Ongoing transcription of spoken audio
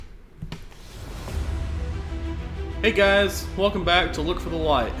Hey guys, welcome back to Look for the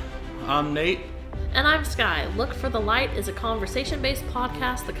Light. I'm Nate. And I'm Sky. Look for the Light is a conversation-based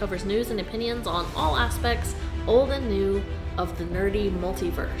podcast that covers news and opinions on all aspects, old and new, of the nerdy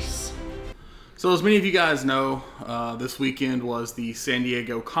multiverse. So as many of you guys know, this weekend was the San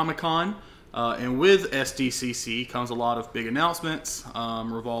Diego Comic-Con, and with SDCC comes a lot of big announcements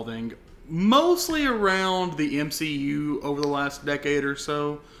revolving mostly around the MCU over the last decade or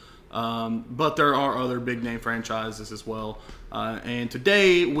so. But there are other big name franchises as well. And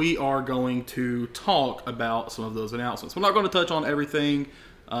today we are going to talk about some of those announcements. We're not going to touch on everything.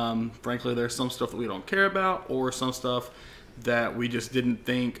 Frankly, there's some stuff that we don't care about or some stuff that we just didn't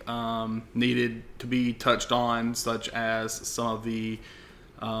think needed to be touched on, such as some of the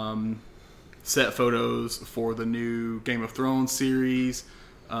set photos for the new Game of Thrones series,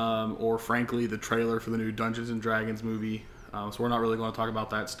 or frankly, the trailer for the new Dungeons and Dragons movie. So we're not really going to talk about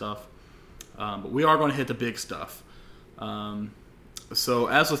that stuff. But we are going to hit the big stuff. So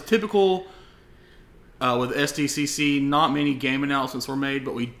as was typical with SDCC, not many game announcements were made,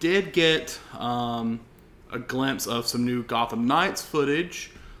 but we did get a glimpse of some new Gotham Knights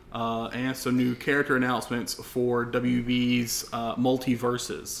footage and some new character announcements for WB's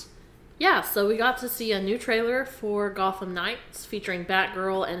Multiverses. Yeah, so we got to see a new trailer for Gotham Knights featuring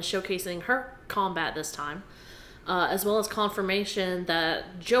Batgirl and showcasing her combat this time. As well as confirmation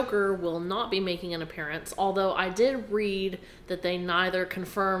that Joker will not be making an appearance, although I did read that they neither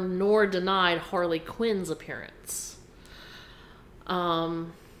confirmed nor denied Harley Quinn's appearance.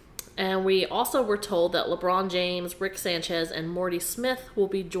 And we also were told that LeBron James, Rick Sanchez, and Morty Smith will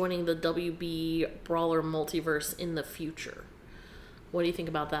be joining the WB Brawler multiverse in the future. What do you think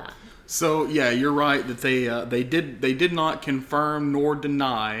about that? So yeah, you're right that they did not confirm nor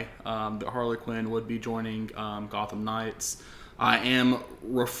deny that Harley Quinn would be joining Gotham Knights. I am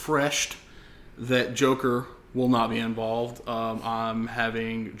refreshed that Joker will not be involved. I'm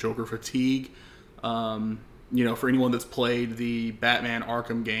having Joker fatigue. For anyone that's played the Batman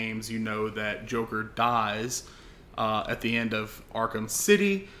Arkham games, you know that Joker dies at the end of Arkham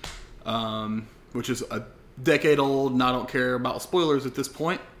City, which is a decade old, and I don't care about spoilers at this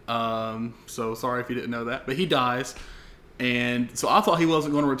point. So sorry if you didn't know that, but he dies, and so I thought he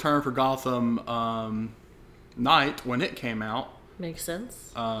wasn't going to return for Gotham Knight when it came out. Makes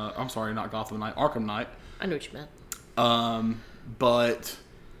sense. I'm sorry, not Gotham Knight, Arkham Knight. I know what you meant. But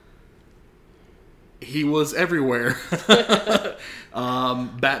he was everywhere.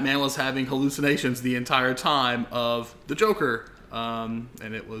 Batman was having hallucinations the entire time of the Joker, and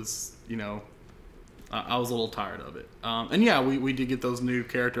it was, I was a little tired of it. And yeah, we did get those new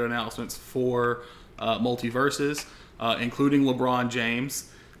character announcements for Multiverses, including LeBron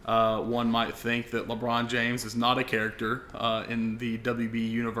James. One might think that LeBron James is not a character in the WB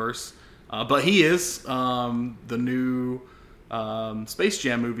universe, but he is. The new Space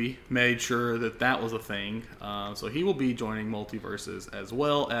Jam movie made sure that was a thing. So he will be joining Multiverses, as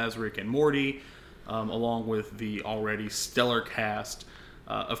well as Rick and Morty, along with the already stellar cast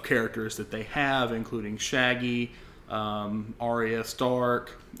of characters that they have, including Shaggy, Arya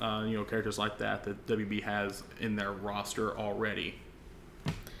Stark, characters like that WB has in their roster already.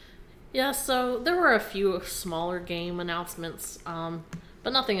 Yeah, so there were a few smaller game announcements,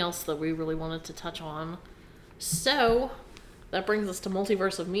 but nothing else that we really wanted to touch on. So that brings us to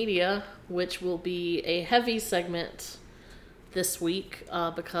Multiverse of Media, which will be a heavy segment this week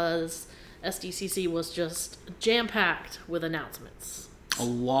because SDCC was just jam-packed with announcements. A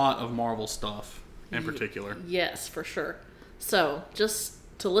lot of Marvel stuff in particular. Yes, for sure. So, just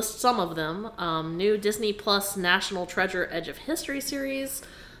to list some of them, new Disney Plus National Treasure Edge of History series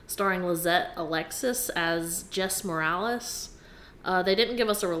starring Lizette Alexis as Jess Morales. They didn't give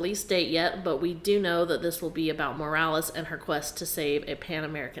us a release date yet, but we do know that this will be about Morales and her quest to save a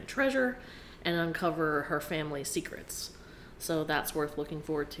Pan-American treasure and uncover her family's secrets. So that's worth looking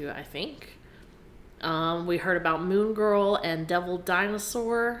forward to, I think. We heard about Moon Girl and Devil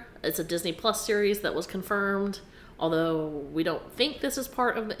Dinosaur. It's a Disney Plus series that was confirmed, although we don't think this is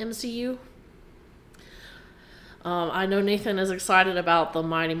part of the MCU. I know Nathan is excited about the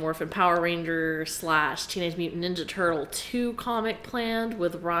Mighty Morphin Power Rangers / Teenage Mutant Ninja Turtle 2 comic planned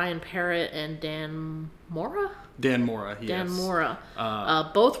with Ryan Parrott and Dan Mora? Dan Mora, yes. Dan Mora.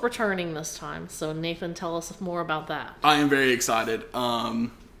 Both returning this time. So Nathan, tell us more about that. I am very excited.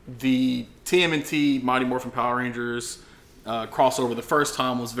 The TMNT Mighty Morphin Power Rangers crossover the first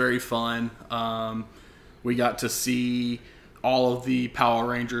time was very fun. We got to see all of the Power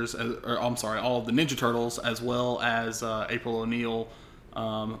Rangers, all of the Ninja Turtles, as well as April O'Neil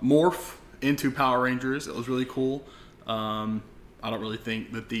morph into Power Rangers. It was really cool. I don't really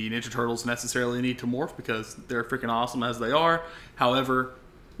think that the Ninja Turtles necessarily need to morph because they're freaking awesome as they are. However,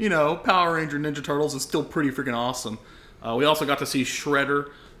 Power Ranger Ninja Turtles is still pretty freaking awesome. We also got to see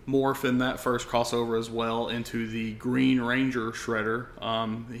Shredder morph in that first crossover as well into the Green Ranger Shredder.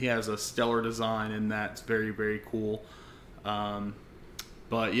 He has a stellar design in that. It's very, very cool.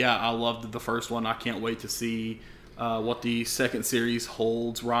 But yeah, I loved the first one. I can't wait to see what the second series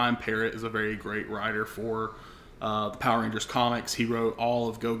holds. Ryan Parrott is a very great writer for the Power Rangers comics. He wrote all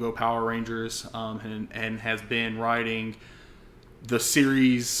of Go-Go Power Rangers and has been writing the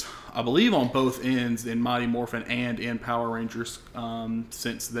series, I believe, on both ends in Mighty Morphin and in Power Rangers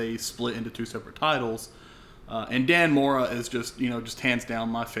since they split into two separate titles. And Dan Mora is just hands down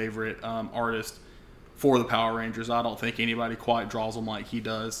my favorite artist for the Power Rangers. I don't think anybody quite draws them like he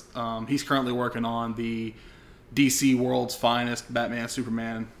does. He's currently working on the DC World's Finest Batman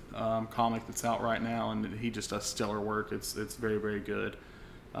Superman comic that's out right now, and he just does stellar work. It's very, very good.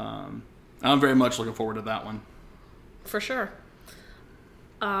 I'm very much looking forward to that one. For sure.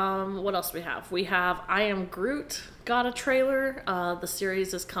 What else do we have? We have I Am Groot got a trailer. The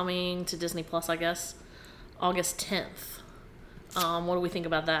series is coming to Disney Plus, I guess, August 10th. What do we think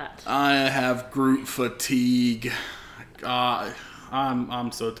about that? I have Groot fatigue.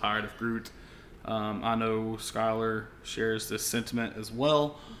 I'm so tired of Groot. I know Skylar shares this sentiment as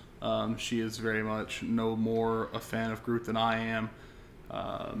well. She is very much no more a fan of Groot than I am.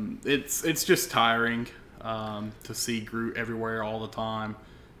 It's just tiring to see Groot everywhere all the time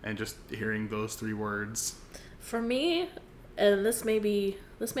and just hearing those three words. For me, and this may be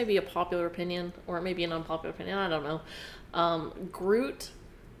a popular opinion or it may be an unpopular opinion, I don't know. Groot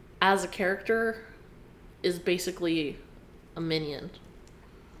as a character is basically a minion.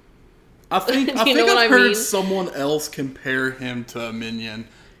 I think I've heard someone else compare him to a minion.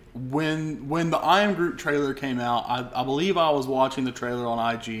 When the I Am Groot trailer came out, I believe I was watching the trailer on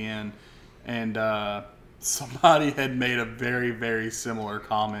IGN, and somebody had made a very, very similar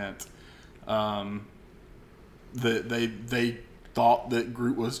comment. That they thought that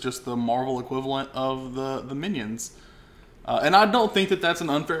Groot was just the Marvel equivalent of the Minions. And I don't think that that's an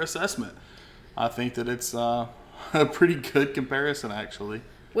unfair assessment. I think that it's a pretty good comparison, actually.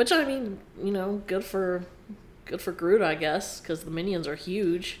 Which, I mean, good for Groot, I guess, because the Minions are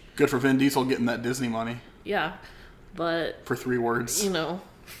huge. Good for Vin Diesel getting that Disney money. Yeah, but... For 3 words.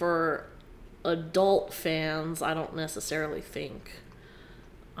 For adult fans, I don't necessarily think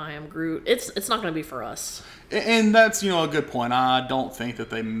I Am Groot. It's not going to be for us. And that's, a good point. I don't think that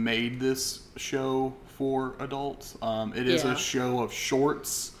they made this show for adults. It is a show of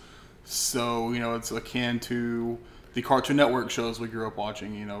shorts. So, it's akin to the Cartoon Network shows we grew up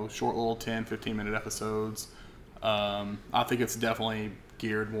watching, short little 10, 15-minute episodes. I think it's definitely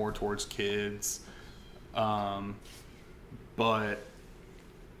geared more towards kids. But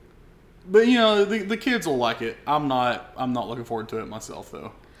the kids will like it. I'm not looking forward to it myself,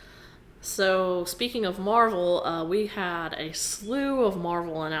 though. So, speaking of Marvel, we had a slew of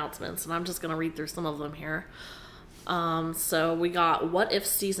Marvel announcements, and I'm just going to read through some of them here. So we got What If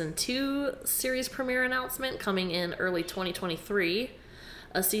Season 2 series premiere announcement coming in early 2023.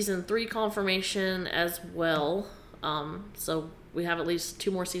 A Season 3 confirmation as well. So we have at least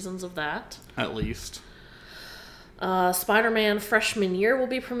 2 more seasons of that. At least. Spider-Man Freshman Year will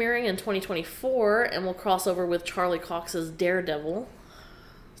be premiering in 2024 and will cross over with Charlie Cox's Daredevil.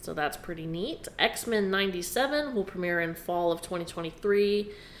 So that's pretty neat. X-Men 97 will premiere in fall of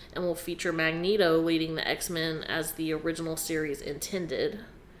 2023 and will feature Magneto leading the X-Men as the original series intended.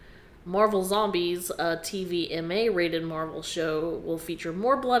 Marvel Zombies, a TV MA-rated Marvel show, will feature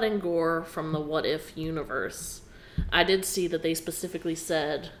more blood and gore from the What If universe. I did see that they specifically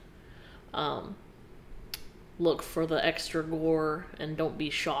said, look for the extra gore and don't be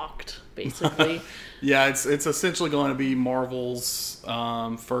shocked, basically. Yeah, it's essentially going to be Marvel's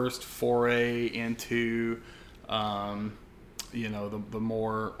first foray into... the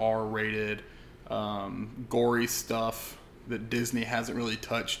more R-rated, gory stuff that Disney hasn't really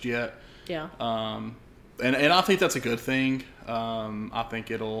touched yet. Yeah. And I think that's a good thing. I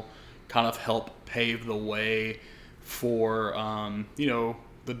think it'll kind of help pave the way for,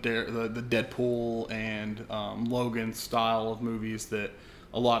 the Deadpool and Logan style of movies that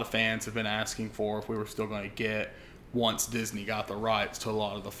a lot of fans have been asking for if we were still going to get once Disney got the rights to a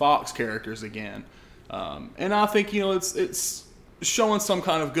lot of the Fox characters again. And I think, it's showing some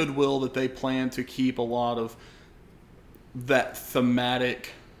kind of goodwill that they plan to keep a lot of that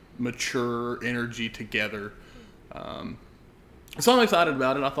thematic, mature energy together. So I'm excited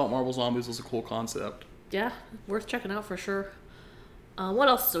about it. I thought Marvel Zombies was a cool concept. Yeah, worth checking out for sure. What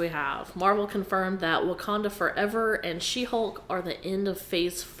else do we have? Marvel confirmed that Wakanda Forever and She-Hulk are the end of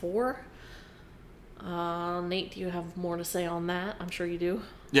Phase 4. Nate, do you have more to say on that? I'm sure you do.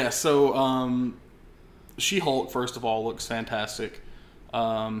 Yeah, so She-Hulk, first of all, looks fantastic.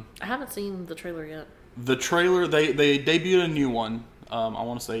 I haven't seen the trailer yet. The trailer, they debuted a new one, I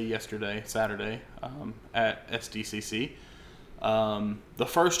want to say Saturday, at SDCC. The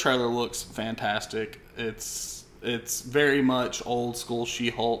first trailer looks fantastic. It's very much old school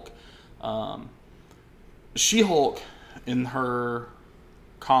She-Hulk. She-Hulk, in her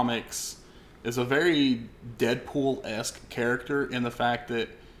comics, is a very Deadpool-esque character in the fact that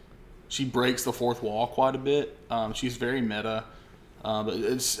she breaks the fourth wall quite a bit. She's very meta. But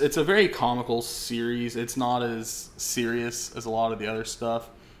it's a very comical series. It's not as serious as a lot of the other stuff,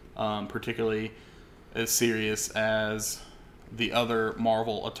 particularly as serious as the other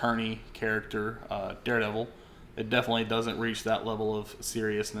Marvel attorney character, Daredevil. It definitely doesn't reach that level of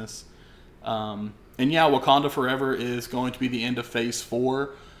seriousness. And yeah, Wakanda Forever is going to be the end of Phase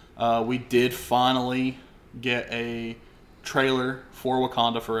 4. We did finally get a trailer for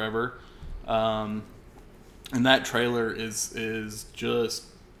Wakanda Forever. And that trailer is just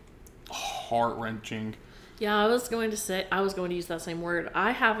heart-wrenching. Yeah, I was going to use that same word.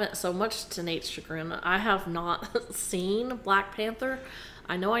 I haven't, so much to Nate's chagrin, I have not seen Black Panther.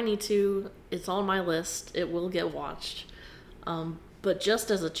 I know I need to. It's on my list. It will get watched. But just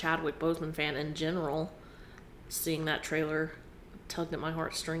as a Chadwick Boseman fan in general, seeing that trailer tugged at my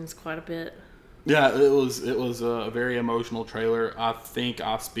heartstrings quite a bit. Yeah, it was a very emotional trailer. I think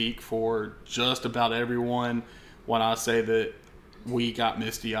I speak for just about everyone when I say that we got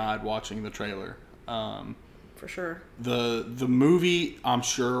misty-eyed watching the trailer. For sure. The movie, I'm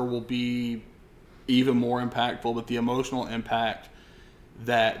sure, will be even more impactful, but the emotional impact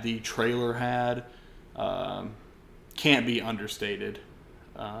that the trailer had can't be understated.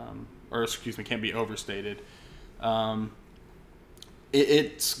 Can't be overstated.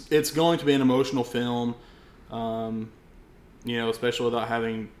 It's going to be an emotional film, especially without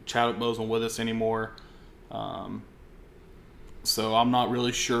having Chadwick Boseman with us anymore. So I'm not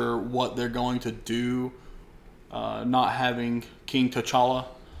really sure what they're going to do, not having King T'Challa.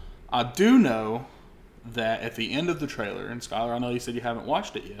 I do know that at the end of the trailer, and Skylar, I know you said you haven't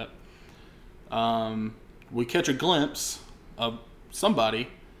watched it yet, we catch a glimpse of somebody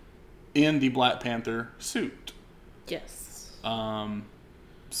in the Black Panther suit. Yes.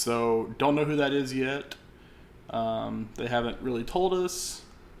 So don't know who that is yet. They haven't really told us.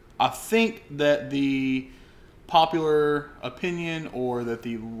 I think that the popular opinion, or that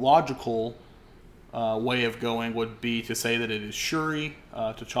the logical way of going, would be to say that it is Shuri,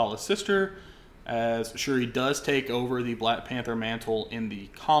 T'Challa's sister, as Shuri does take over the Black Panther mantle in the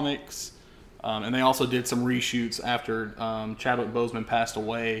comics. And they also did some reshoots after Chadwick Boseman passed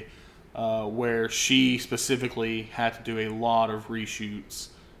away, where she specifically had to do a lot of reshoots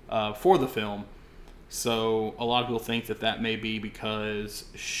for the film. So a lot of people think that may be because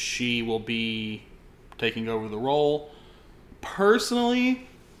she will be taking over the role. Personally,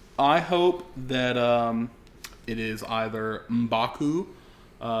 I hope that it is either M'Baku,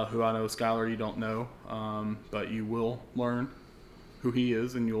 who I know, Skylar, you don't know, but you will learn who he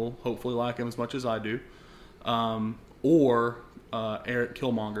is, and you'll hopefully like him as much as I do, or Eric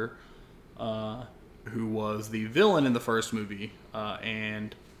Killmonger, who was the villain in the first movie,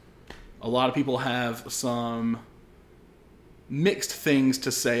 and a lot of people have some mixed things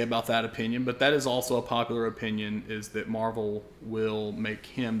to say about that opinion, but that is also a popular opinion, is that Marvel will make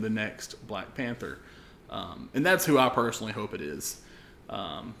him the next Black Panther. And that's who I personally hope it is.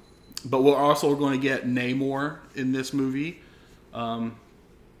 But we're also going to get Namor in this movie,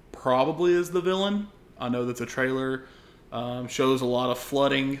 probably as the villain. I know that the trailer shows a lot of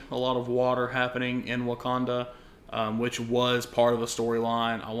flooding, a lot of water happening in Wakanda, which was part of a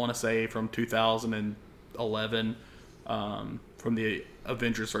storyline, I want to say from 2011, from the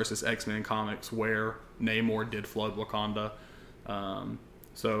Avengers vs. X-Men comics, where Namor did flood Wakanda.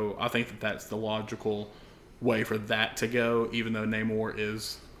 So I think that that's the logical way for that to go, even though Namor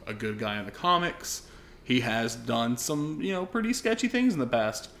is a good guy in the comics. He has done some, pretty sketchy things in the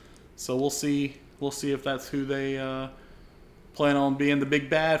past. So we'll see if that's who they plan on being the big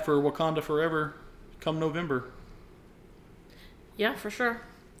bad for Wakanda Forever come November. Yeah, for sure.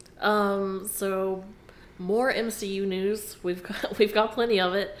 So more MCU news. We've got plenty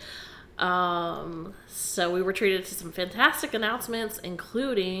of it. So we were treated to some fantastic announcements,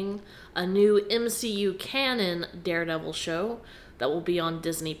 including a new MCU canon Daredevil show that will be on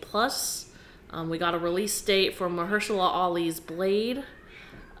Disney Plus. We got a release date for Mahershala Ali's Blade.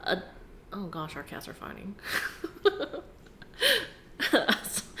 Oh gosh, our cats are fighting.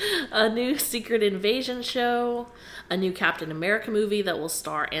 A new Secret Invasion show, a new Captain America movie that will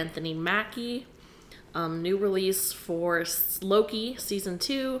star Anthony Mackie, new release for Loki Season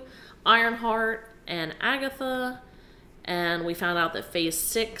 2, Ironheart, and Agatha, and we found out that Phase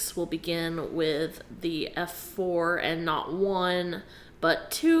 6 will begin with the F4 and not 1, but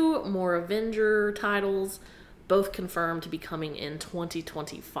 2 more Avenger titles, both confirmed to be coming in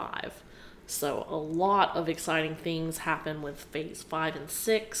 2025. So a lot of exciting things happen with Phase 5 and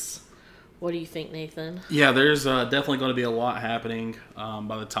 6. What do you think, Nathan? Yeah, there's definitely going to be a lot happening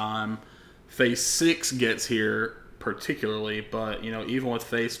by the time Phase 6 gets here, particularly. But, even with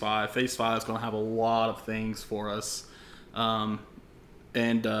Phase 5 is going to have a lot of things for us. A lot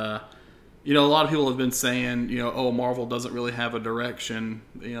of people have been saying, Marvel doesn't really have a direction.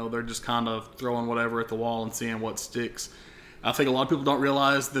 They're just kind of throwing whatever at the wall and seeing what sticks. I think a lot of people don't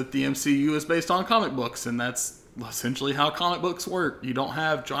realize that the MCU is based on comic books, and that's essentially how comic books work. You don't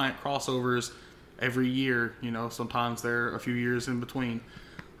have giant crossovers every year. Sometimes they're a few years in between.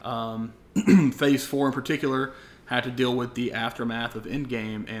 Phase 4 in particular had to deal with the aftermath of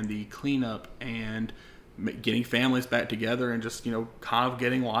Endgame and the cleanup and getting families back together and just, kind of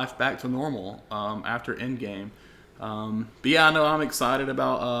getting life back to normal after Endgame. But yeah, I know I'm excited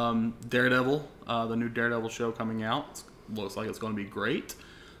about Daredevil, the new Daredevil show coming out. Looks like it's going to be great.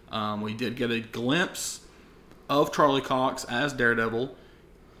 We did get a glimpse of Charlie Cox as Daredevil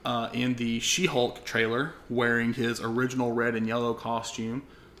in the She-Hulk trailer, wearing his original red and yellow costume.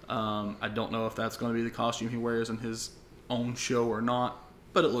 I don't know if that's going to be the costume he wears in his own show or not,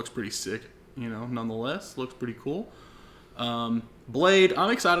 but it looks pretty sick, nonetheless. Looks pretty cool. Blade,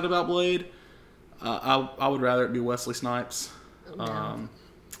 I'm excited about Blade. I would rather it be Wesley Snipes. No.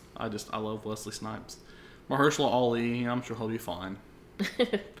 I love Wesley Snipes. Mahershala Ali, I'm sure he'll be fine.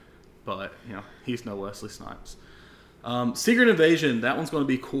 But, he's no Wesley Snipes. Secret Invasion, that one's going to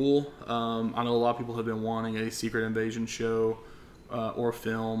be cool. I know a lot of people have been wanting a Secret Invasion show or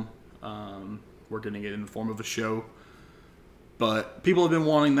film. We're getting it in the form of a show. But people have been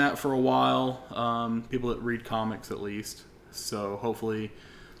wanting that for a while. People that read comics, at least. So hopefully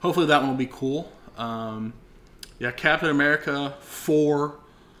that one will be cool. Captain America 4,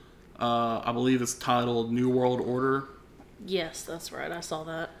 I believe it's titled New World Order. Yes, that's right. I saw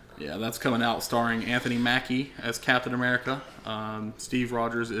that. Yeah, that's coming out starring Anthony Mackie as Captain America. Steve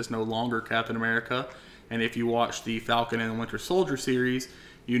Rogers is no longer Captain America. And if you watch the Falcon and the Winter Soldier series,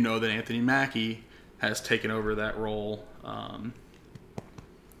 you know that Anthony Mackie has taken over that role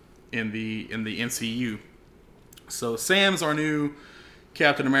in the MCU. So Sam's our new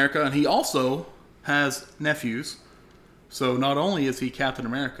Captain America, and he also has nephews. So not only is he Captain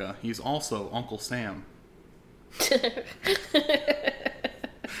America, he's also Uncle Sam.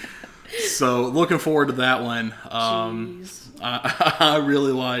 So looking forward to that one. I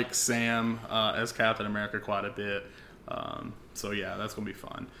really like Sam as Captain America quite a bit. So yeah, that's going to be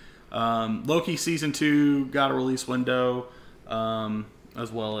fun. Loki Season 2 got a release window,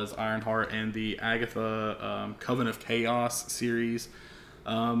 as well as Ironheart and the Agatha Coven of Chaos series.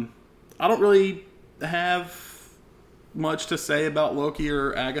 I don't really have much to say about Loki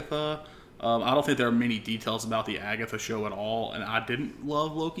or Agatha. I don't think there are many details about the Agatha show at all, and I didn't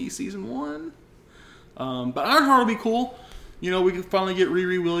love Loki Season 1. But Ironheart will be cool. We can finally get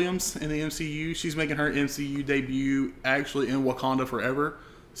Riri Williams in the MCU. She's making her MCU debut actually in Wakanda Forever,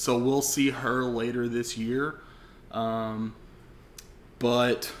 so we'll see her later this year. But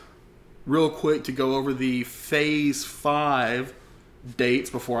real quick to go over the Phase 5 dates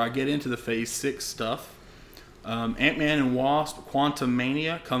before I get into the Phase 6 stuff. Ant-Man and Wasp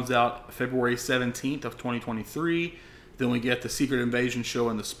Quantumania comes out February 17th of 2023. Then we get the Secret Invasion show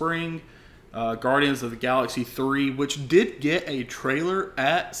in the spring. Guardians of the Galaxy 3, which did get a trailer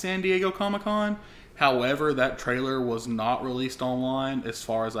at San Diego Comic-Con. However, that trailer was not released online as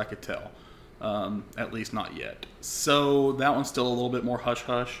far as I could tell. At least not yet. So that one's still a little bit more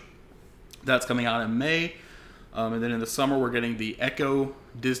hush-hush. That's coming out in May. And then in the summer, we're getting the Echo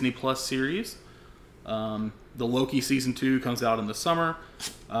Disney Plus series. The Loki Season 2 comes out in the summer.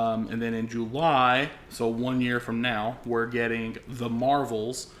 And then in July, so 1 year from now, we're getting The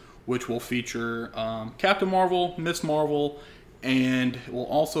Marvels, which will feature Captain Marvel, Miss Marvel, and it will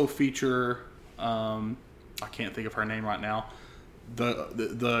also feature, I can't think of her name right now,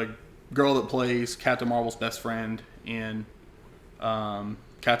 the girl that plays Captain Marvel's best friend in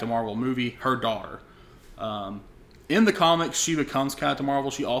Captain Marvel movie, her daughter. In the comics, she becomes Captain Marvel.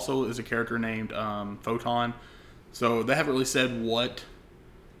 She also is a character named Photon. So they haven't really said what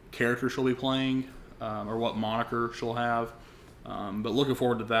character she'll be playing or what moniker she'll have. But looking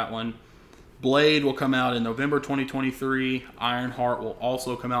forward to that one. Blade will come out in November 2023. Ironheart will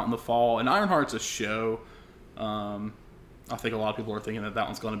also come out in the fall. And Ironheart's a show. I think a lot of people are thinking that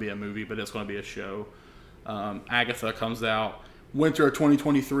one's going to be a movie, but it's going to be a show. Agatha comes out winter of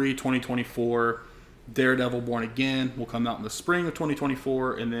 2023, 2024. Daredevil Born Again will come out in the spring of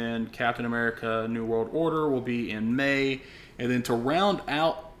 2024. And then Captain America New World Order will be in May. And then to round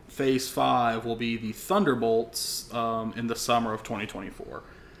out Phase 5 will be the Thunderbolts in the summer of 2024.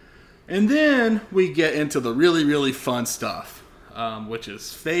 And then we get into the really, really fun stuff, which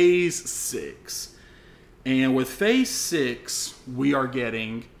is Phase 6. And with Phase 6, we are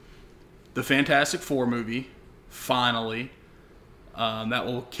getting the Fantastic Four movie, finally. That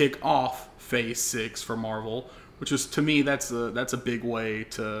will kick off Phase 6 for Marvel, which is, to me, that's a big way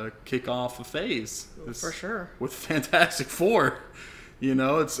to kick off a phase. For sure. With Fantastic Four. You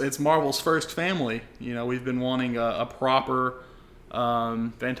know, it's Marvel's first family. You know, we've been wanting a proper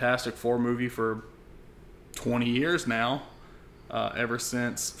Fantastic Four movie for 20 years now, ever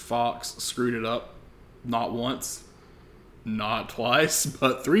since Fox screwed it up not once, not twice,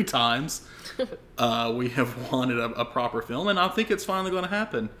 but 3 times. We have wanted a proper film, and I think it's finally going to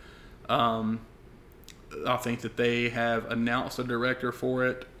happen. I think that they have announced a director for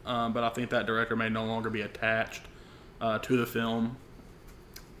it, but I think that director may no longer be attached to the film.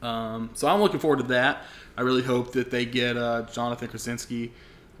 So I'm looking forward to that. I really hope that they get Jonathan Krasinski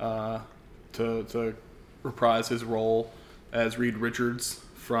to reprise his role as Reed Richards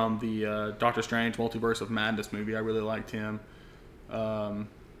from the Doctor Strange Multiverse of Madness movie. I really liked him in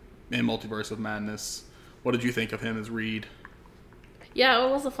Multiverse of Madness. What did you think of him as Reed? Yeah, it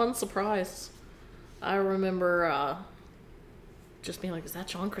was a fun surprise. I remember just being like, is that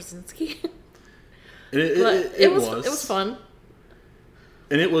John Krasinski? It was fun.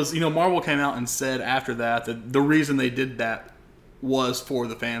 And it was, Marvel came out and said after that the reason they did that was for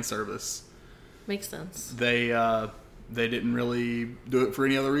the fan service. Makes sense. They didn't really do it for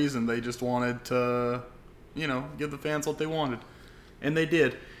any other reason. They just wanted to, give the fans what they wanted. And they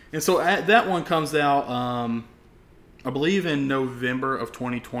did. And so that one comes out, I believe, in November of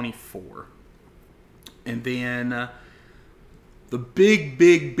 2024. And then the big,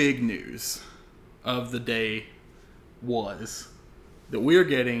 big, big news of the day was that we are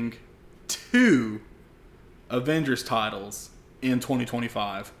getting 2 Avengers titles in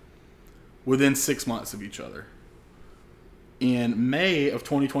 2025 within 6 months of each other. In May of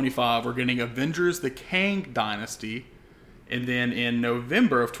 2025, we're getting Avengers The Kang Dynasty. And then in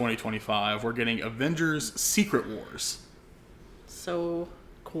November of 2025, we're getting Avengers Secret Wars. So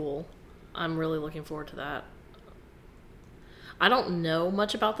cool. I'm really looking forward to that. I don't know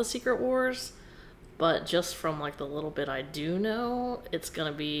much about the Secret Wars, but just from the little bit I do know, it's going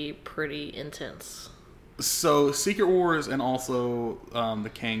to be pretty intense. So Secret Wars and also the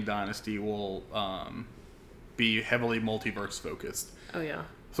Kang Dynasty will be heavily multiverse focused. Oh, yeah.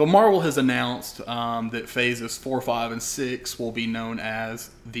 So Marvel has announced that phases 4, 5, and 6 will be known as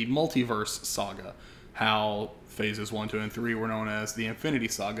the Multiverse Saga. How phases 1, 2, and 3 were known as the Infinity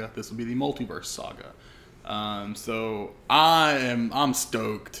Saga. This will be the Multiverse Saga. So I'm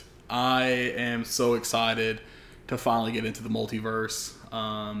stoked. I am so excited to finally get into the multiverse.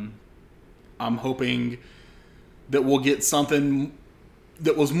 I'm hoping that we'll get something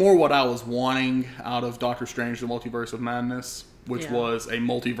that was more what I was wanting out of Doctor Strange: The Multiverse of Madness, which was a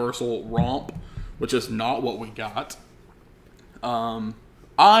multiversal romp, which is not what we got.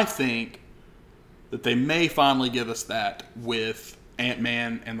 I think that they may finally give us that with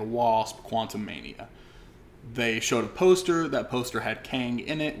Ant-Man and the Wasp: Quantumania. They showed a poster. That poster had Kang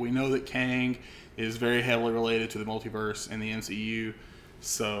in it. We know that Kang is very heavily related to the multiverse and the MCU.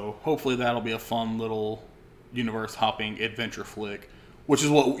 So hopefully that'll be a fun little universe-hopping adventure flick, which is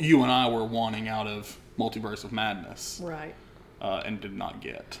what you and I were wanting out of Multiverse of Madness. Right. And did not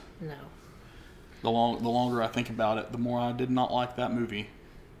get. No. The longer I think about it, the more I did not like that movie.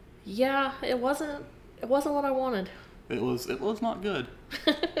 Yeah, it wasn't what I wanted. It was not good.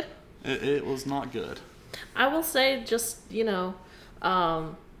 It was not good. I will say, just, as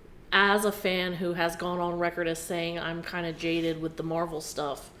a fan who has gone on record as saying I'm kind of jaded with the Marvel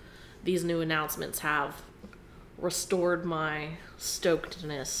stuff, these new announcements have restored my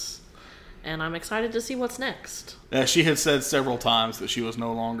stokedness, and I'm excited to see what's next. Yeah, she had said several times that she was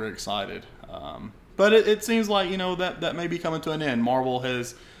no longer excited. But it seems like, that may be coming to an end. Marvel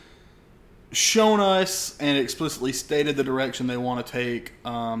has shown us and explicitly stated the direction they want to take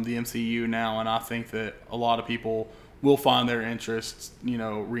the MCU now, and I think that a lot of people will find their interests,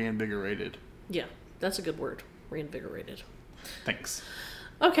 reinvigorated. Yeah, that's a good word. Reinvigorated. Thanks.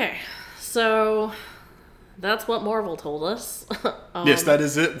 Okay, so that's what Marvel told us. Yes, that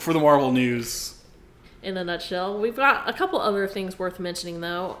is it for the Marvel news. In a nutshell. We've got a couple other things worth mentioning,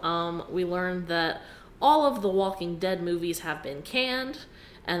 though. We learned that all of the Walking Dead movies have been canned,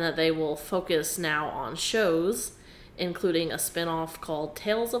 and that they will focus now on shows, including a spin-off called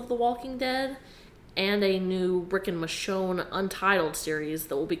Tales of the Walking Dead, and a new Rick and Michonne Untitled series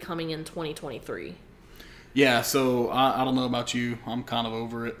that will be coming in 2023. Yeah, so I don't know about you. I'm kind of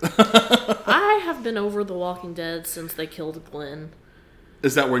over it. I have been over The Walking Dead since they killed Glenn.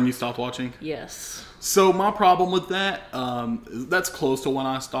 Is that when you stopped watching? Yes. So my problem with that, that's close to when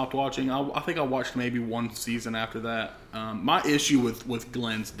I stopped watching. I think I watched maybe one season after that. My issue with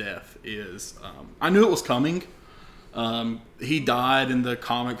Glenn's death is I knew it was coming. He died in the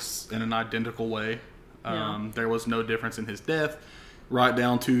comics in an identical way. There was no difference in his death, right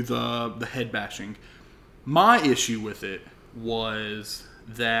down to the head bashing. My issue with it was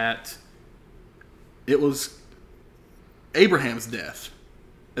that it was Abraham's death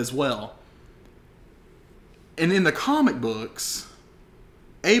as well. And in the comic books,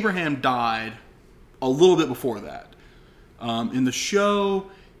 Abraham died a little bit before that. In the show,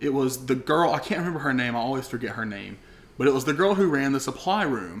 it was the girl, I can't remember her name, I always forget her name, but it was the girl who ran the supply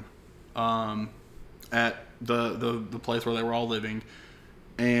room at the place where they were all living.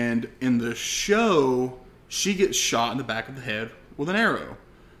 And in the show, she gets shot in the back of the head with an arrow.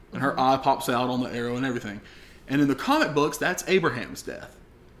 And her eye pops out on the arrow and everything. And in the comic books, that's Abraham's death.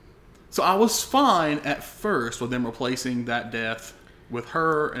 So I was fine at first with them replacing that death with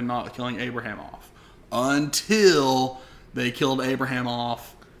her and not killing Abraham off. Until they killed Abraham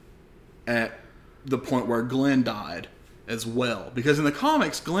off at the point where Glenn died as well. Because in the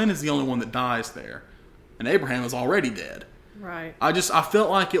comics, Glenn is the only one that dies there. And Abraham is already dead. Right. I felt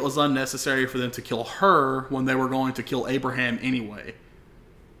like it was unnecessary for them to kill her when they were going to kill Abraham anyway.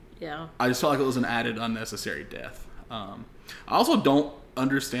 Yeah. I just felt like it was an added unnecessary death. I also don't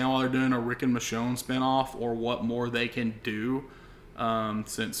understand why they're doing a Rick and Michonne spinoff or what more they can do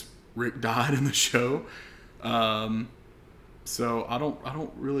since Rick died in the show. So I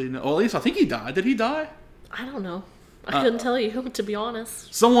don't really know. Well, at least I think he died. Did he die? I don't know. I couldn't tell you, to be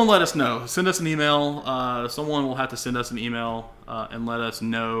honest. Someone let us know. Send us an email. Someone will have to send us an email and let us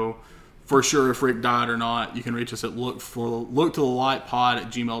know for sure if Rick died or not. You can reach us at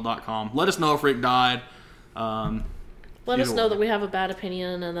looktothelightpod@gmail.com. Let us know if Rick died. Let us know that we have a bad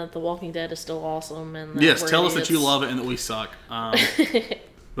opinion and that The Walking Dead is still awesome. And that yes, tell us that you love it and that we suck.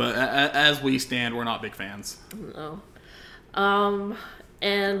 But as we stand, we're not big fans. No.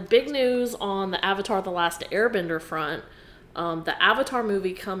 And big news on the Avatar: The Last Airbender front. The Avatar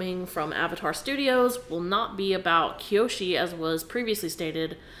movie coming from Avatar Studios will not be about Kyoshi as was previously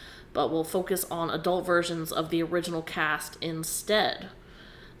stated, but will focus on adult versions of the original cast instead.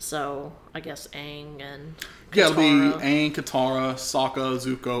 So, I guess Aang and Katara. Yeah, it'll be Aang, Katara, Sokka,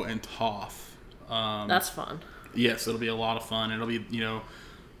 Zuko, and Toph. That's fun. Yes, it'll be a lot of fun. It'll be,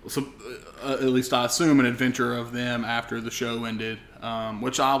 at least I assume, an adventure of them after the show ended,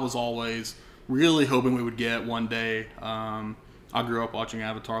 which I was always really hoping we would get one day. I grew up watching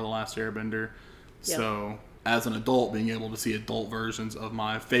Avatar: The Last Airbender, so as an adult, being able to see adult versions of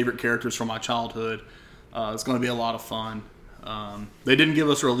my favorite characters from my childhood, it's going to be a lot of fun. They didn't give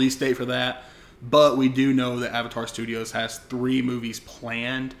us a release date for that, but we do know that Avatar Studios has 3 movies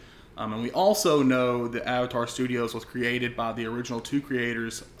planned. And we also know that Avatar Studios was created by the original 2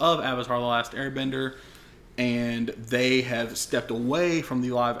 creators of Avatar: The Last Airbender, and they have stepped away from the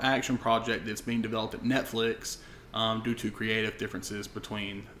live-action project that's being developed at Netflix due to creative differences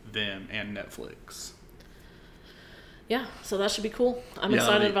between them and Netflix. Yeah, so that should be cool. I'm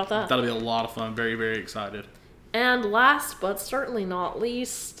excited about that. That'll be a lot of fun. Very, very excited. And last, but certainly not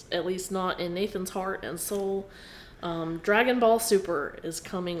least, at least not in Nathan's heart and soul, Dragon Ball Super is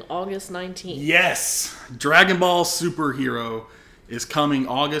coming August 19th. Yes! Dragon Ball Superhero is coming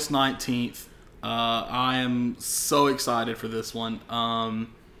August 19th. I am so excited for this one.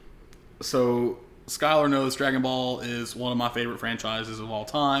 So, Skylar knows Dragon Ball is one of my favorite franchises of all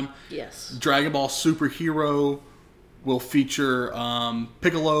time. Yes. Dragon Ball Superhero will feature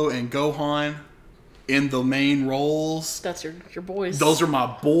Piccolo and Gohan in the main roles. That's your boys. Those are my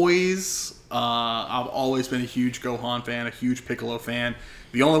boys. I've always been a huge Gohan fan, a huge Piccolo fan.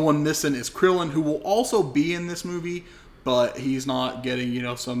 The only one missing is Krillin, who will also be in this movie, but he's not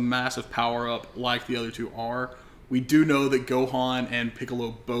getting, some massive power up like the other 2 are. We do know that Gohan and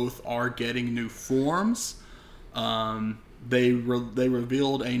Piccolo both are getting new forms. They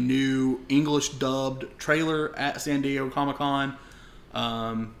revealed a new English dubbed trailer at San Diego Comic-Con.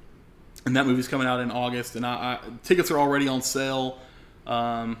 And that movie's coming out in August, and tickets are already on sale.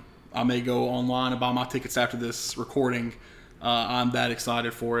 I may go online and buy my tickets after this recording. I'm that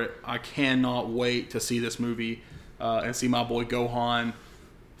excited for it. I cannot wait to see this movie and see my boy Gohan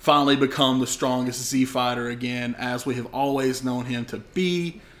finally become the strongest Z fighter again, as we have always known him to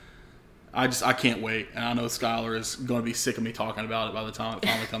be. I can't wait. And I know Skylar is going to be sick of me talking about it by the time it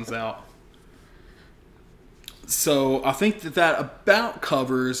finally comes out. So I think that about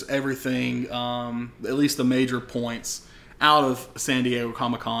covers everything, at least the major points, out of San Diego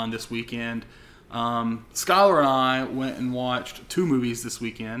Comic-Con this weekend. Skylar and I went and watched 2 movies this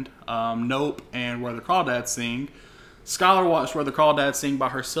weekend, Nope and Where the Crawdads Sing. Skylar watched Where the Crawdads Sing by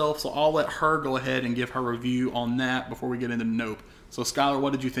herself, so I'll let her go ahead and give her review on that before we get into Nope. So Skylar,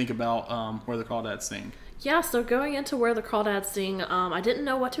 what did you think about Where the Crawdads Sing? Yeah, so going into Where the Crawdads Sing, I didn't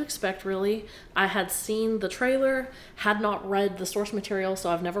know what to expect, really. I had seen the trailer, had not read the source material,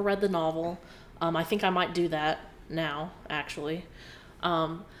 so I've never read the novel. I think I might do that now, actually.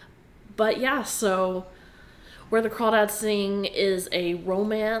 But yeah, so Where the Crawdads Sing is a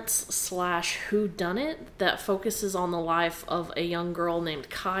romance / whodunit that focuses on the life of a young girl named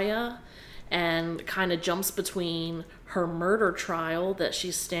Kaya and kind of jumps between her murder trial that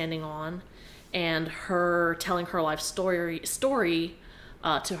she's standing on and her telling her life story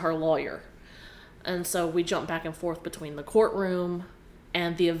to her lawyer. And so we jump back and forth between the courtroom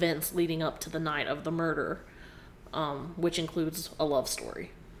and the events leading up to the night of the murder, which includes a love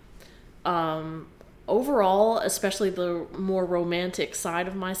story. Overall, especially the more romantic side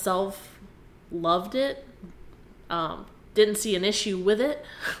of myself, loved it. Didn't see an issue with it.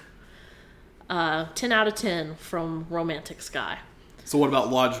 10 out of 10 from Romantic Sky. So what about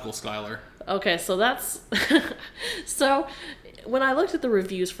Logical Skylar? Okay, so that's... So, when I looked at the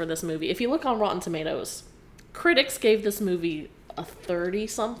reviews for this movie, if you look on Rotten Tomatoes, critics gave this movie a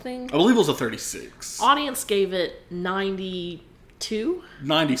 30-something. I believe it was a 36. Audience gave it 92?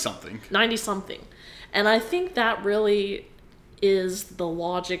 90-something. 90-something. And I think that really is the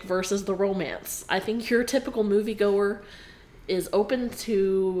logic versus the romance. I think your typical moviegoer is open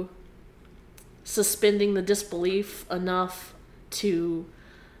to suspending the disbelief enough to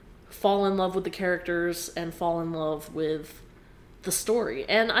fall in love with the characters and fall in love with the story.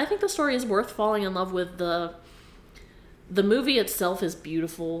 And I think the story is worth falling in love with. The movie itself is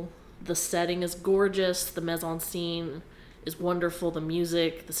beautiful. The setting is gorgeous. The mise-en-scene is wonderful. The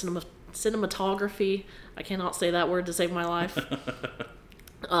music, the cinematography, I cannot say that word to save my life.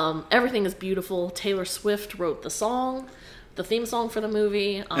 Everything is beautiful. Taylor Swift wrote the song, the theme song for the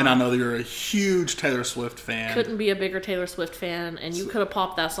movie. And I know that you're a huge Taylor Swift fan. Couldn't be a bigger Taylor Swift fan, and you could have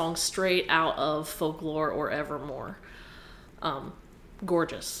popped that song straight out of Folklore or Evermore.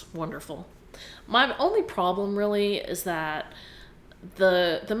 Gorgeous. Wonderful. My only problem, really, is that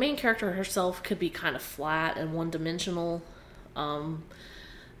the main character herself could be kind of flat and one-dimensional.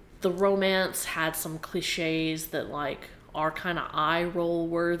 The romance had some cliches that, are kind of eye-roll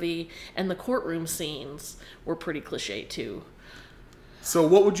worthy, and the courtroom scenes were pretty cliche, too. So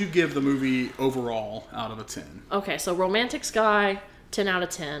what would you give the movie overall out of a 10? Okay, so Romantic Sky, 10 out of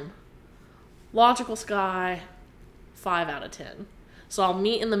 10. Logical Sky, 5 out of 10. So I'll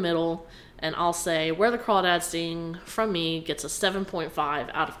meet in the middle, and I'll say Where the Crawdads Sing, from me, gets a 7.5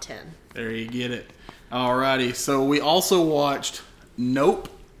 out of 10. There you get it. Alrighty, so we also watched Nope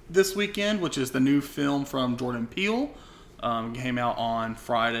this weekend, which is the new film from Jordan Peele. Came out on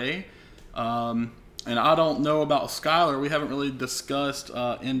Friday. And I don't know about Skylar. We haven't really discussed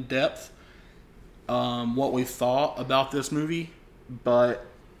in depth what we thought about this movie. But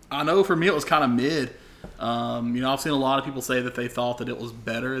I know for me it was kind of mid. I've seen a lot of people say that they thought that it was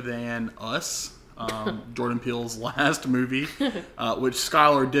better than Us, Jordan Peele's last movie, which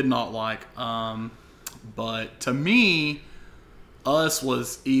Skylar did not like. But to me, Us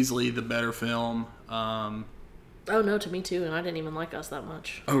was easily the better film. Oh, no, to me too, and I didn't even like Us that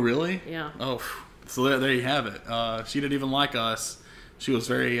much. Oh, really? Yeah. Oh, so there you have it. She didn't even like Us. She was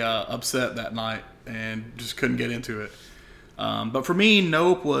very upset that night and just couldn't get into it. But for me,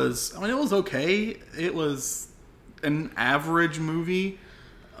 Nope was, it was okay. It was an average movie.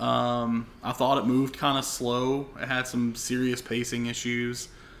 I thought it moved kind of slow. It had some serious pacing issues.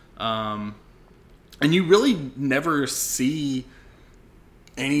 And you really never see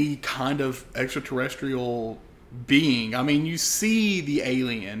any kind of extraterrestrial being. I mean, you see the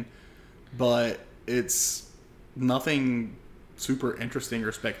alien, but it's nothing super interesting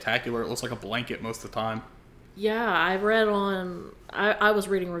or spectacular. It looks like a blanket most of the time. Yeah, I was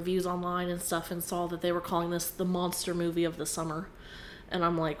reading reviews online and stuff and saw that they were calling this the monster movie of the summer. And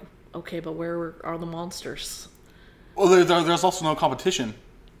I'm like, okay, but where are the monsters? Well, there's also no competition.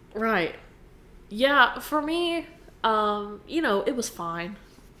 Right. Yeah, for me, it was fine.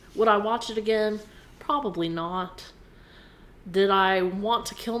 Would I watch it again? Probably not. Did I want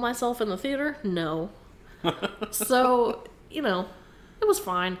to kill myself in the theater? No. So, you know, it was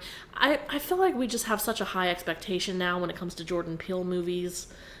fine. I feel like we just have such a high expectation now when it comes to Jordan Peele movies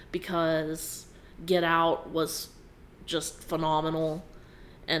because Get Out was just phenomenal.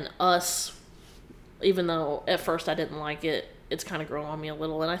 And Us, even though at first I didn't like it, it's kind of grown on me a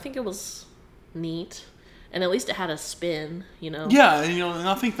little. And I think it was neat. And at least it had a spin, you know? Yeah, and, and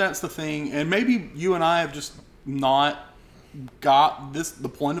I think that's the thing. And maybe you and I have just not got the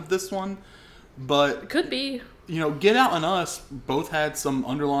point of this one. But it could be. Get Out and Us both had some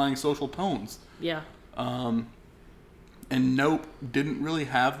underlying social tones. Yeah. And Nope didn't really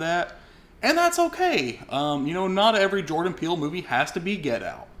have that. And that's okay. Not every Jordan Peele movie has to be Get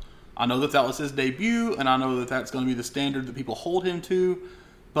Out. I know that was his debut, and I know that that's going to be the standard that people hold him to.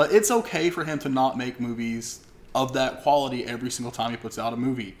 But it's okay for him to not make movies of that quality every single time he puts out a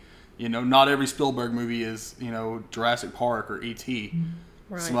movie. Not every Spielberg movie is, Jurassic Park or E.T.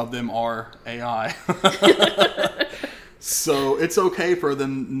 Right. Some of them are AI. So it's okay for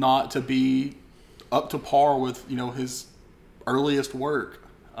them not to be up to par with, his earliest work.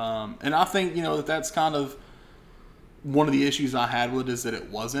 And I think, that's kind of one of the issues I had with it is that it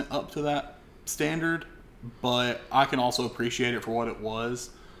wasn't up to that standard. But I can also appreciate it for what it was.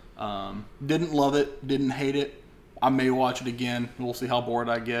 Didn't love it, didn't hate it. I may watch it again. We'll see how bored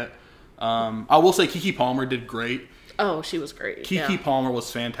I get. I will say Keke Palmer did great. Oh, she was great. Keke Palmer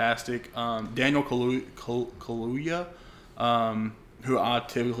was fantastic. Daniel Kaluuya, who I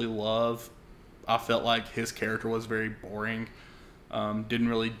typically love, I felt like his character was very boring. Didn't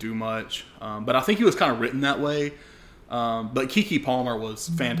really do much. But I think he was kind of written that way. But Keke Palmer was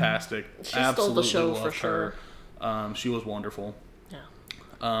fantastic. She stole the show for sure. She was wonderful.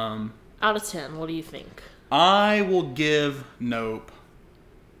 Yeah. Out of 10, what do you think? I will give Nope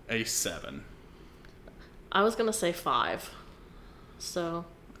a 7. I was going to say 5. So.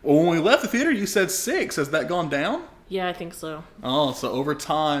 Well, when we left the theater, you said 6. Has that gone down? Yeah, I think so. Oh, so over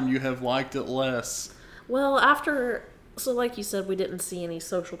time, you have liked it less. Well, so like you said, we didn't see any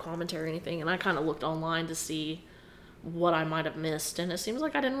social commentary or anything, and I kind of looked online to see what I might have missed, and it seems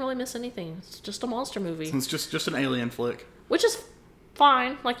like I didn't really miss anything. It's just a monster movie. It's just an alien flick. Which is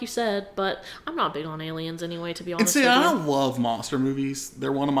fine, like you said, but I'm not big on aliens anyway, to be honest with you. I love monster movies.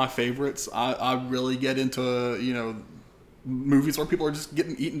 They're one of my favorites. I really get into, movies where people are just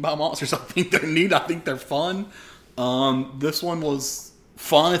getting eaten by monsters. I think they're neat. I think they're fun. This one was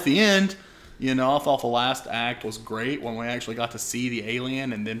fun at the end. I thought the last act was great when we actually got to see the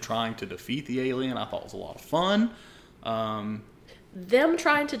alien and then trying to defeat the alien. I thought it was a lot of fun. Them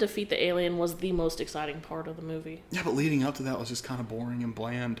trying to defeat the alien was the most exciting part of the movie. Yeah, but leading up to that was just kind of boring and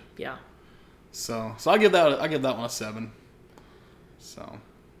bland. Yeah. So I give that one a 7. So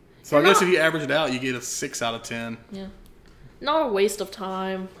I guess if you average it out, you get a 6 out of 10. Yeah. Not a waste of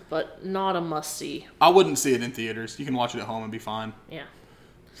time, but not a must-see. I wouldn't see it in theaters. You can watch it at home and be fine. Yeah.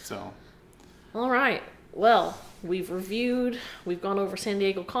 So. All right. Well, we've gone over San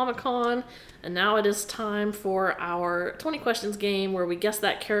Diego Comic-Con, and now it is time for our 20 questions game where we guess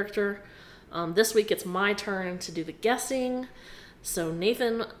that character. This week it's my turn to do the guessing. So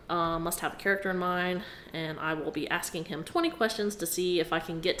Nathan must have a character in mind, and I will be asking him 20 questions to see if I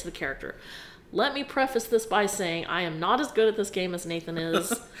can get to the character. Let me preface this by saying I am not as good at this game as Nathan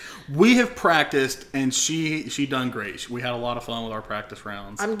is. We have practiced, and she done great. We had a lot of fun with our practice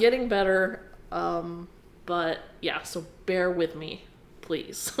rounds. I'm getting better, but yeah, so bear with me,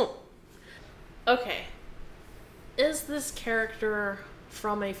 please. Okay. Is this character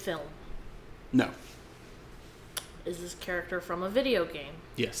from a film? No. Is this character from a video game?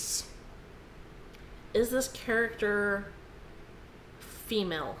 Yes. Is this character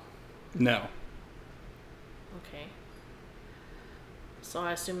female? No. Okay. So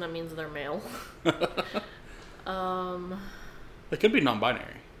I assume that means they're male. They could be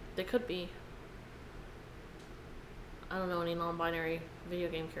non-binary. They could be. I don't know any non-binary video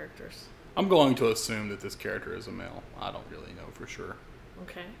game characters. I'm going to assume that this character is a male. I don't really know for sure.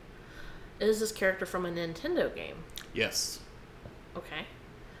 Okay. Is this character from a Nintendo game? Yes. Okay.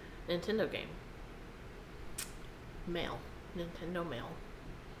 Nintendo game. Male. Nintendo male.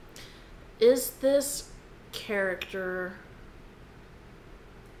 Is this character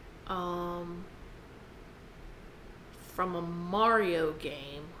from a Mario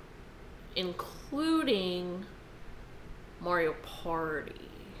game, including Mario Party?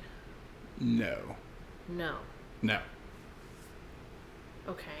 No. No. No.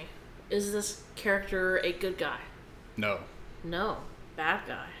 Okay. Is this character a good guy? No. No. Bad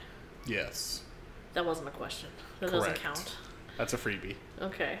guy. Yes. That wasn't a question. That Correct. doesn't count. That's a freebie.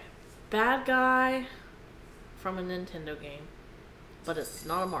 Okay. Bad guy from a Nintendo game, but it's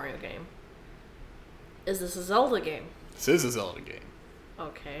not a Mario game. Is this a Zelda game? This is a Zelda game.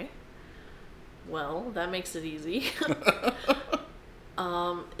 Okay. Well, that makes it easy.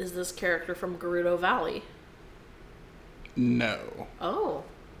 Is this character from Gerudo Valley? No. Oh.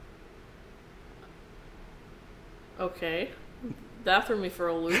 Okay. That threw me for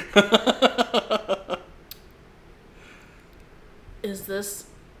a loop. Is this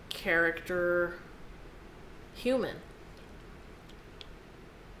character human?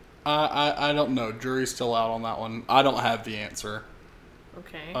 I don't know. Jury's still out on that one. I don't have the answer.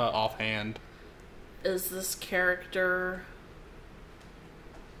 Okay. Offhand. Is this character...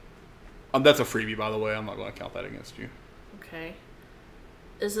 That's a freebie, by the way. I'm not going to count that against you. Okay.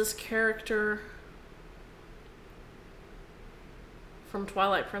 Is this character from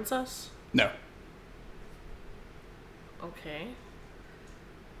Twilight Princess? No. Okay.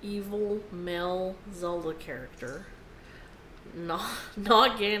 Evil male Zelda character. Not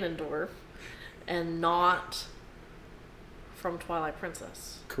Ganondorf. And not from Twilight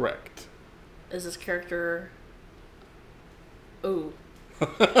Princess. Correct. Is this character... Ooh.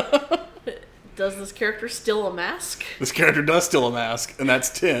 Does this character steal a mask? This character does steal a mask, and that's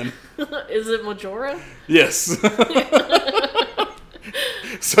 10. Is it Majora? Yes.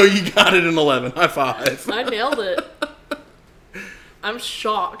 So you got it in 11. High five. I nailed it. I'm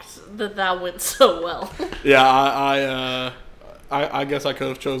shocked that went so well. Yeah, I guess I could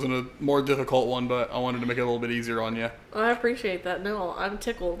have chosen a more difficult one, but I wanted to make it a little bit easier on you. I appreciate that. No, I'm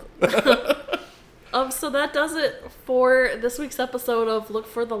tickled. So that does it for this week's episode of Look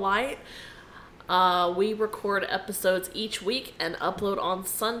for the Light. We record episodes each week and upload on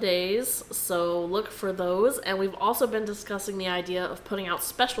Sundays, so look for those. And we've also been discussing the idea of putting out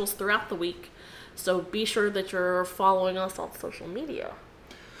specials throughout the week, so be sure that you're following us on social media.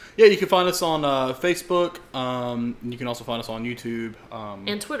 Yeah, you can find us on Facebook. You can also find us on YouTube.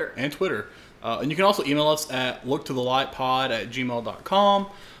 And Twitter. And you can also email us at looktothelightpod@gmail.com.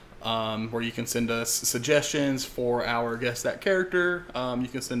 Where you can send us suggestions for our Guess That Character. You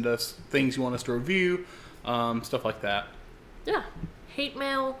can send us things you want us to review, stuff like that. Yeah. Hate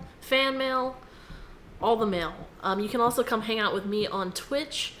mail, fan mail, all the mail. You can also come hang out with me on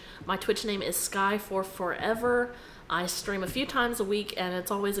Twitch. My Twitch name is Sky4Forever. I stream a few times a week, and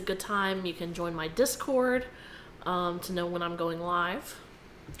it's always a good time. You can join my Discord to know when I'm going live.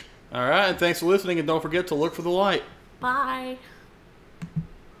 All right, and thanks for listening, and don't forget to look for the light. Bye.